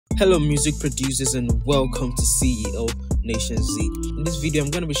Hello music producers and welcome to CEO Nation Z. In this video I'm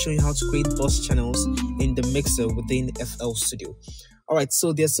going to be showing you how to create boss channels in the mixer within FL Studio. Alright,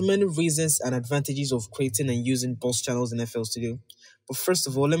 so there are so many reasons and advantages of creating and using boss channels in FL Studio. But first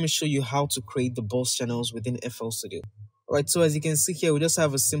of all, let me show you how to create the boss channels within FL Studio. Alright, so as you can see here, we just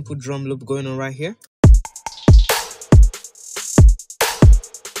have a simple drum loop going on right here.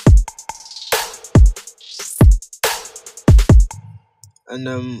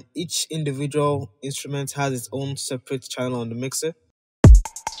 And each individual instrument has its own separate channel on the mixer.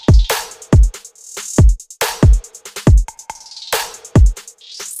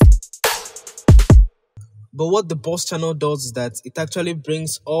 But what the boss channel does is that it actually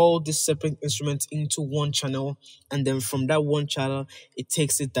brings all these separate instruments into one channel, and then from that one channel it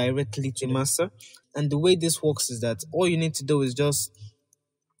takes it directly to the master. And the way this works is that all you need to do is just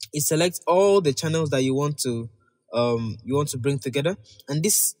select all the channels that you want to bring together. And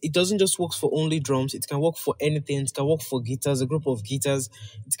this, it doesn't just work for only drums, it can work for anything. It can work for guitars, a group of guitars,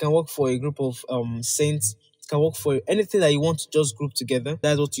 it can work for a group of synths, it can work for anything that you want to just group together.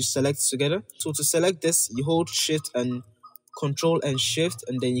 That's what you select together. So to select this, you hold shift and control and shift,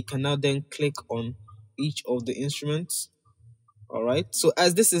 and then you can now then click on each of the instruments. All right, so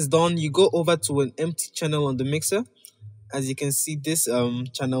as this is done, you go over to an empty channel on the mixer. As you can see, this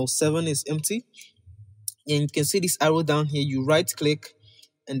channel 7 is empty. And you can see this arrow down here. You right click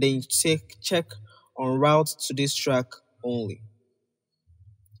and then you check on route to this track only.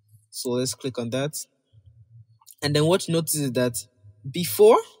 So let's click on that. And then what you notice is that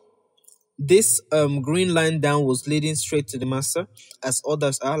before, this green line down was leading straight to the master, as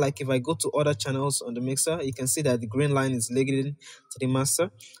others are. Like if I go to other channels on the mixer, you can see that the green line is leading to the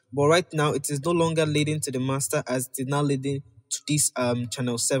master. But right now it is no longer leading to the master, as it is now leading to this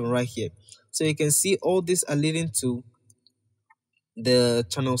channel 7 right here. So you can see all these are leading to the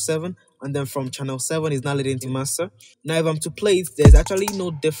channel 7, and then from channel 7 is now leading to master. Now if I'm to play it, there's actually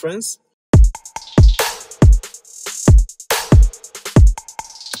no difference.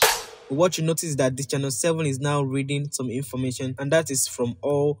 What you notice is that this channel 7 is now reading some information, and that is from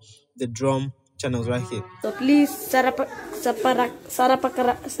all the drum channels right here. So please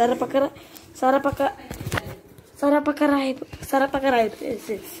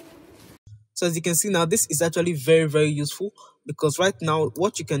So as you can see now, this is actually very, very useful, because right now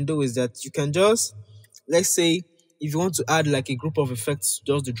what you can do is that you can just, let's say if you want to add like a group of effects,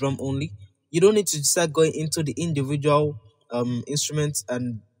 just the drum only, you don't need to start going into the individual instruments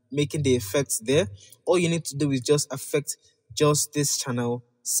and making the effects there. All you need to do is just affect just this channel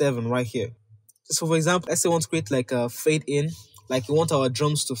 7 right here. So for example, let's say we want to create like a fade in, like we want our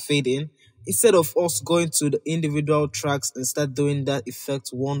drums to fade in. Instead of us going to the individual tracks and start doing that effect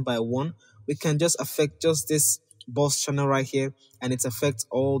one by one, we can just affect just this boss channel right here, and it affects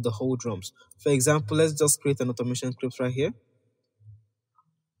all the whole drums. For example, let's just create an automation script right here.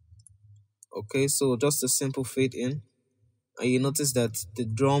 Okay, so just a simple fade in, and you notice that the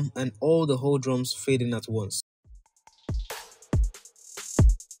drum and all the whole drums fade in at once.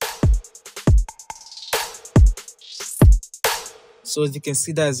 So as you can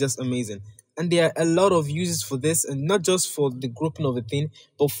see, that is just amazing. And there are a lot of uses for this, and not just for the grouping of a thing,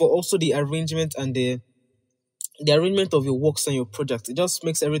 but for also the arrangement and the arrangement of your works and your project. It just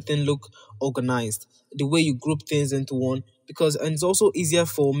makes everything look organized, the way you group things into one. And it's also easier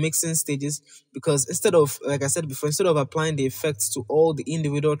for mixing stages, because instead of, like I said before, instead of applying the effects to all the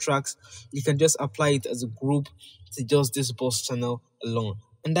individual tracks, you can just apply it as a group to just this boss channel alone.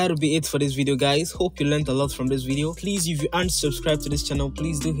 And that'll be it for this video, guys. Hope you learned a lot from this video. Please, if you aren't subscribed to this channel,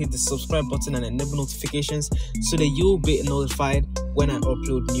 please do hit the subscribe button and enable notifications so that you'll be notified when I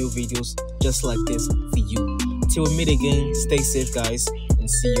upload new videos just like this for you. Till we meet again, stay safe, guys, and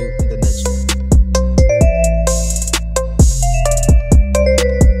see you in the next one.